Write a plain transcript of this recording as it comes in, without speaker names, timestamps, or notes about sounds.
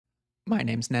My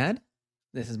name's Ned.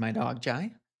 This is my dog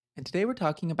Jai. And today we're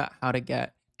talking about how to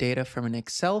get data from an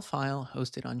Excel file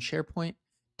hosted on SharePoint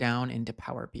down into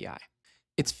Power BI.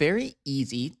 It's very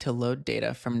easy to load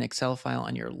data from an Excel file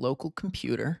on your local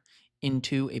computer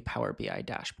into a Power BI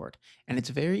dashboard. And it's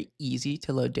very easy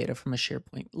to load data from a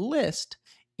SharePoint list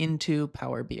into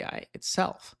Power BI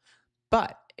itself.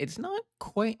 But it's not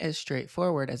quite as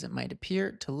straightforward as it might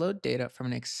appear to load data from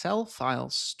an Excel file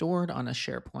stored on a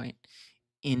SharePoint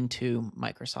into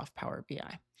Microsoft Power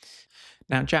BI.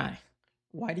 Now, Jai,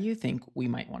 why do you think we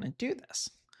might want to do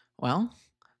this? Well,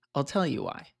 I'll tell you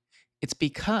why. It's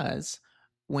because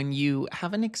when you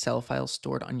have an Excel file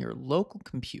stored on your local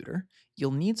computer,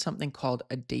 you'll need something called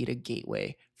a data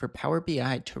gateway for Power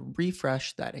BI to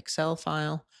refresh that Excel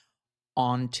file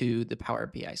onto the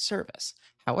Power BI service.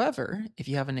 However, if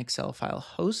you have an Excel file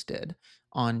hosted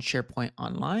on SharePoint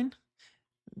Online,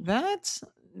 that's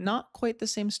not quite the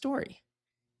same story.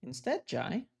 Instead,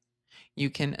 Jai, you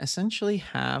can essentially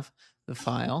have the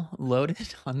file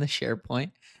loaded on the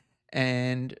SharePoint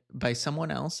and by someone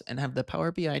else and have the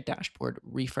Power BI dashboard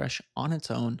refresh on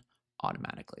its own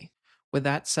automatically. With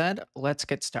that said, let's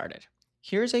get started.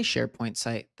 Here's a SharePoint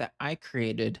site that I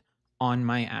created on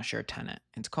my Azure tenant.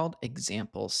 It's called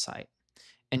example site.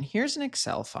 And here's an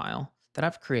Excel file that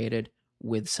I've created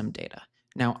with some data.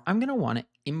 Now, I'm going to want to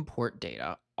import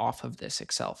data off of this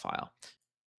Excel file.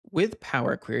 With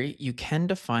Power Query, you can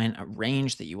define a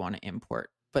range that you want to import,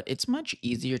 but it's much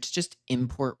easier to just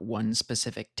import one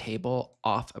specific table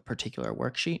off a particular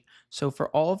worksheet. So for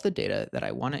all of the data that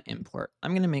I want to import,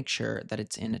 I'm going to make sure that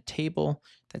it's in a table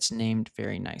that's named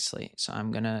very nicely. So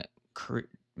I'm going to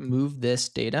move this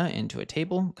data into a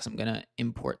table because I'm going to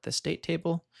import the state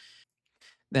table.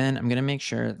 Then I'm going to make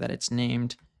sure that it's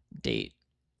named date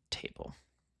table.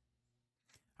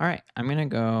 All right, I'm going to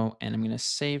go and I'm going to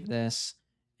save this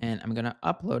and I'm going to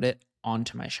upload it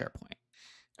onto my SharePoint.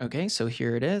 Okay, so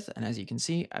here it is. And as you can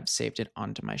see, I've saved it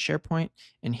onto my SharePoint.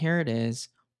 And here it is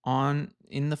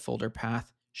in the folder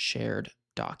path, shared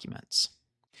documents.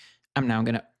 I'm now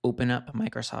going to open up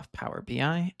Microsoft Power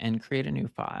BI and create a new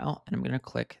file. And I'm going to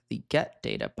click the Get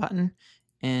Data button.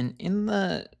 And in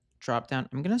the dropdown,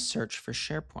 I'm going to search for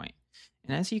SharePoint.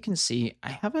 And as you can see, I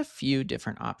have a few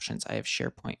different options. I have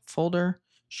SharePoint folder,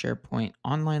 SharePoint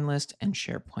online list, and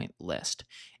SharePoint list.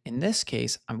 In this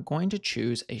case, I'm going to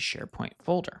choose a SharePoint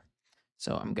folder.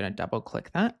 So I'm going to double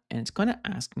click that and it's going to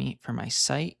ask me for my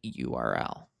site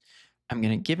URL. I'm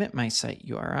going to give it my site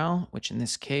URL, which in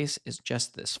this case is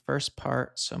just this first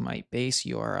part. So my base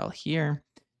URL here,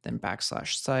 then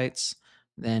 /sites,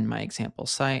 then my example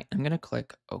site. I'm going to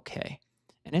click OK.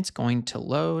 And it's going to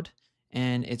load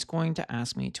and it's going to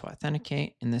ask me to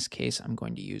authenticate. In this case, I'm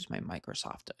going to use my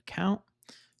Microsoft account.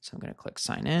 So I'm going to click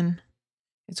sign in.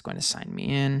 It's going to sign me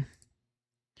in.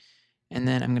 And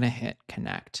then I'm going to hit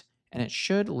connect. And it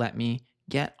should let me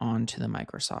get onto the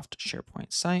Microsoft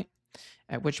SharePoint site,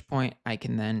 at which point I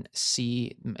can then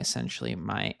see essentially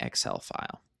my Excel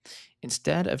file.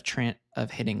 Instead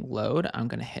of hitting load, I'm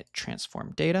going to hit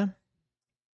transform data.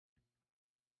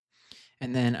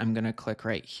 And then I'm going to click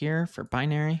right here for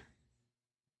binary.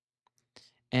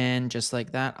 And just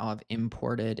like that, I'll have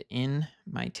imported in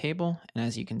my table. And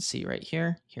as you can see right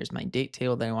here, here's my date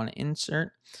table that I want to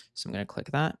insert. So I'm going to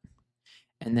click that.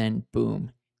 And then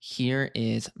boom, here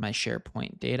is my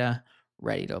SharePoint data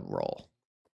ready to roll.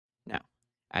 Now,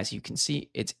 as you can see,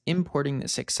 it's importing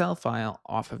this Excel file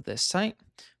off of this site.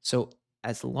 So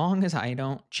as long as I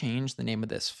don't change the name of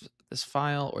this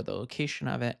file or the location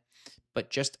of it, but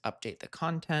just update the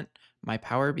content, my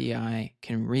Power BI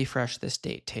can refresh this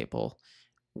date table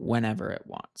whenever it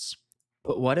wants.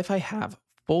 But what if I have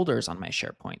folders on my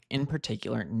SharePoint, in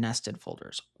particular nested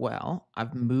folders? Well,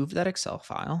 I've moved that Excel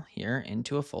file here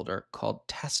into a folder called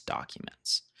test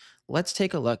documents. Let's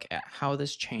take a look at how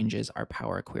this changes our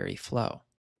Power Query flow.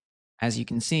 As you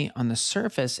can see on the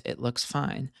surface, it looks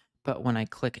fine, but when I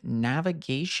click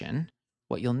navigation,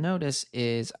 what you'll notice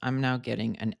is I'm now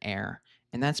getting an error,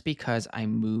 and that's because I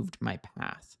moved my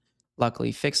path.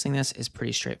 Luckily, fixing this is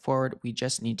pretty straightforward. We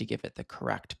just need to give it the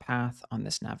correct path on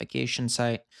this navigation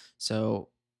site. So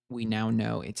we now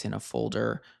know it's in a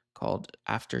folder called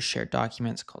after shared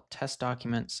documents called test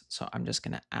documents. So I'm just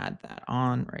going to add that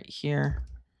on right here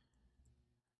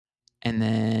and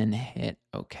then hit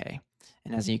OK.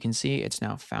 And as you can see, it's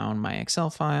now found my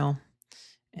Excel file.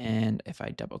 And if I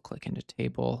double click into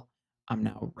table, I'm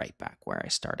now right back where I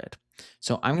started.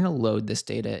 So I'm going to load this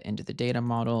data into the data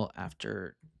model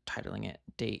after titling it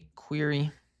date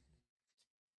query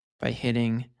by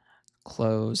hitting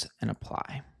close and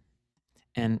apply.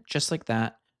 And just like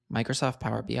that, Microsoft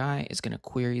Power BI is going to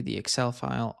query the Excel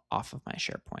file off of my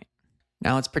SharePoint.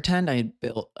 Now let's pretend I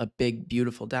built a big,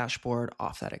 beautiful dashboard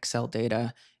off that Excel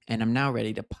data, and I'm now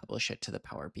ready to publish it to the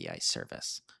Power BI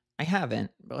service. I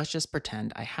haven't, but let's just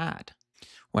pretend I had.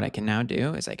 What I can now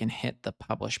do is I can hit the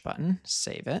publish button,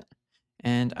 save it,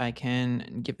 and I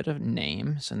can give it a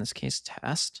name. So in this case,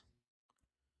 test,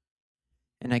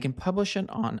 and I can publish it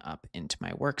on up into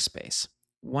my workspace.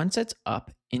 Once it's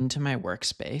up into my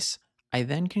workspace, I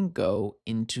then can go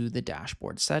into the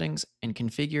dashboard settings and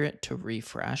configure it to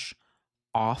refresh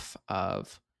off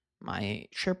of my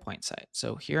SharePoint site.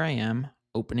 So here I am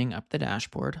opening up the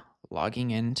dashboard,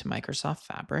 logging into Microsoft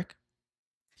Fabric.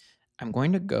 I'm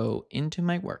going to go into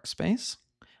my workspace.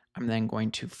 I'm then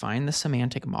going to find the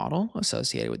semantic model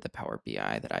associated with the Power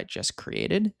BI that I just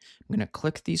created. I'm going to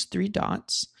click these three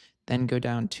dots, then go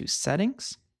down to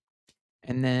settings,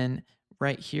 and then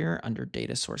right here under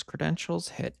data source credentials,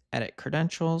 hit edit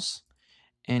credentials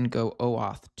and go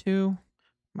OAuth 2.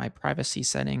 My privacy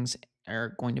settings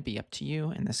are going to be up to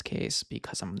you in this case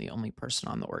because I'm the only person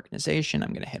on the organization.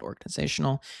 I'm going to hit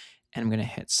organizational and I'm going to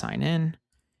hit sign in.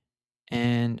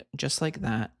 And just like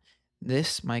that,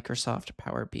 this Microsoft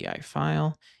Power BI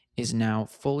file is now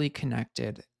fully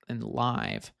connected and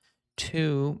live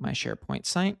to my SharePoint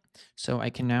site. So I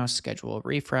can now schedule a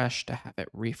refresh to have it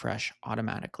refresh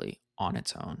automatically on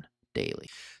its own daily.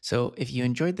 So if you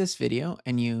enjoyed this video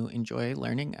and you enjoy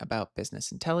learning about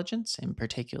business intelligence, in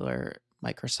particular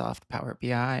Microsoft Power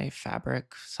BI,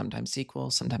 Fabric, sometimes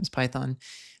SQL, sometimes Python,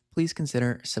 please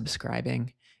consider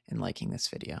subscribing and liking this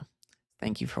video.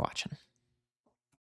 Thank you for watching.